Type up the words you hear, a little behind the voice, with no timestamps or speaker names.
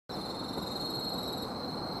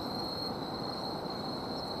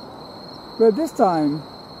But this time,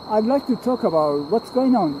 I'd like to talk about what's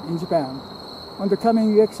going on in Japan on the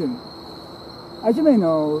coming election. As you may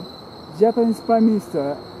know, Japanese Prime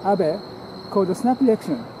Minister Abe called a snap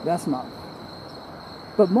election last month.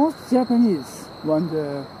 But most Japanese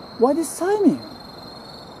wonder, why this timing?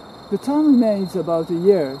 The term remains about a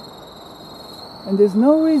year, and there's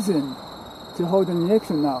no reason to hold an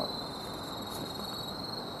election now.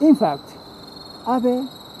 In fact, Abe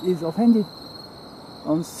is offended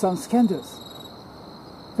on some scandals.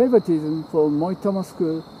 Favoritism for Moritomo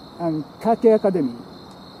School and Kake Academy.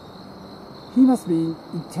 He must be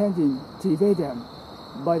intending to evade them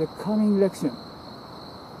by the coming election.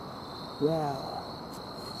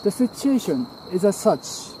 Well, the situation is as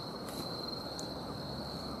such.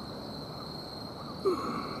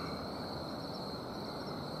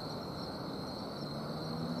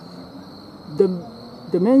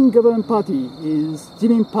 The main governing party is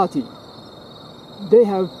Jimin Party. They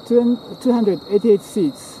have 288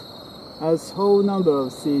 seats, as whole number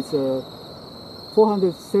of seats are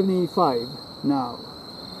 475 now.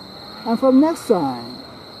 And from next time,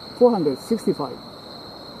 465.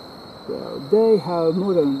 Well, they have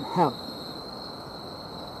more than half.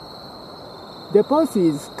 Their policy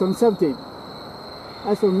is conservative,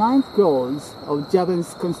 as the 9th clause of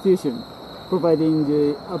Japanese constitution, providing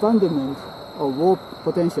the abandonment of war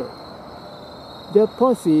potential. Their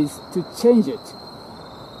policy is to change it.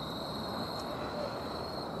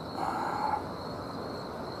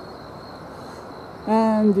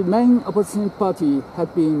 And the main opposition party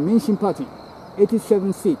had been Minshin Party,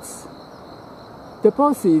 87 seats. The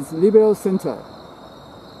policy is liberal center.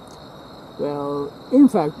 Well, in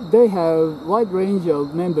fact, they have wide range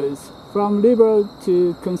of members from liberal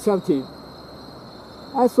to conservative.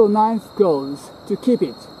 As for 9th clause, to keep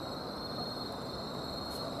it.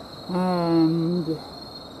 And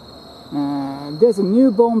there's a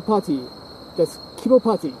newborn party, that's Kibo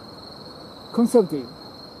Party, conservative,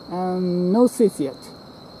 and no seats yet.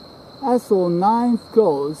 As for 9th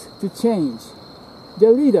clause, to change,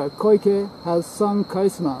 their leader, Koike, has some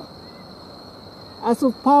charisma. As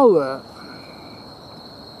of power,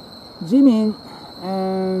 Jimin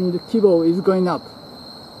and Kibo is going up,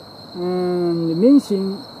 and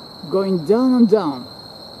Minshin going down and down.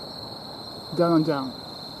 Down and down.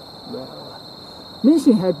 Well,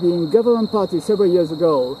 Minshin had been government party several years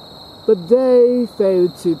ago, but they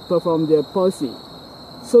failed to perform their policy,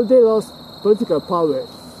 so they lost political power.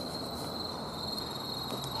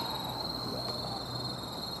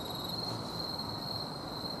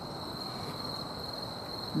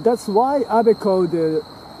 That's why Abe called the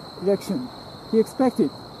election. He expected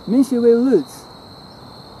Minshin will lose.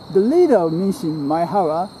 The leader of Minshin,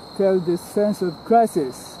 Maehara, felt this sense of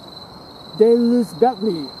crisis. They lose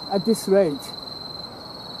badly at this rate.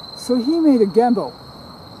 So he made a gamble.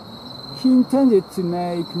 He intended to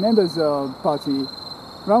make members of the party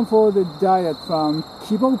run for the diet from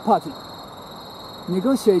Kibo Party,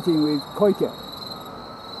 negotiating with Koike.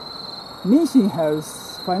 Minshin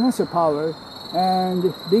has financial power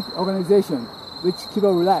and big organization, which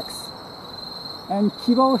Kibo lacks. And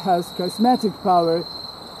Kibo has charismatic power,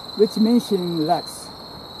 which Minshin lacks.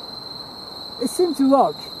 It seemed to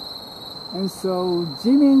work, and so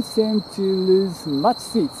Jimin seemed to lose much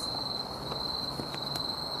seats.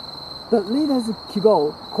 But leaders of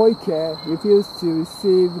Kibo, Koike, refused to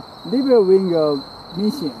receive liberal wing of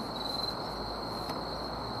Minshin.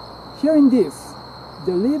 Hearing this,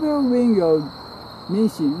 the liberal wing of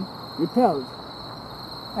Minshin repelled,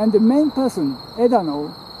 and the main person,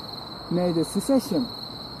 Edano, made a secession,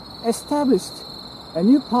 established a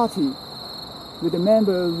new party with a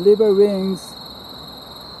member of liberal wings,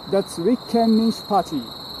 that's Rikken Minsh Party.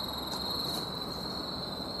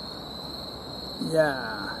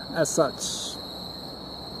 Yeah, as such.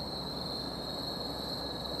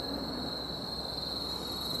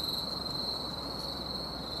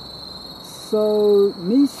 So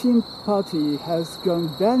Minshin Party has gone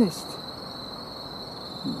vanished.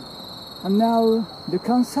 And now the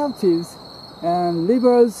conservatives and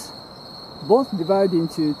liberals both divide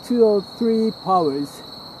into 2 or 3 powers.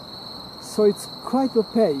 So it's quite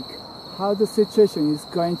opaque how the situation is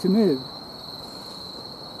going to move.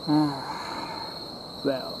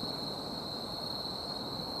 Well,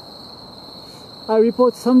 I'll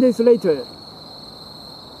report some days later.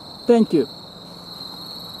 Thank you.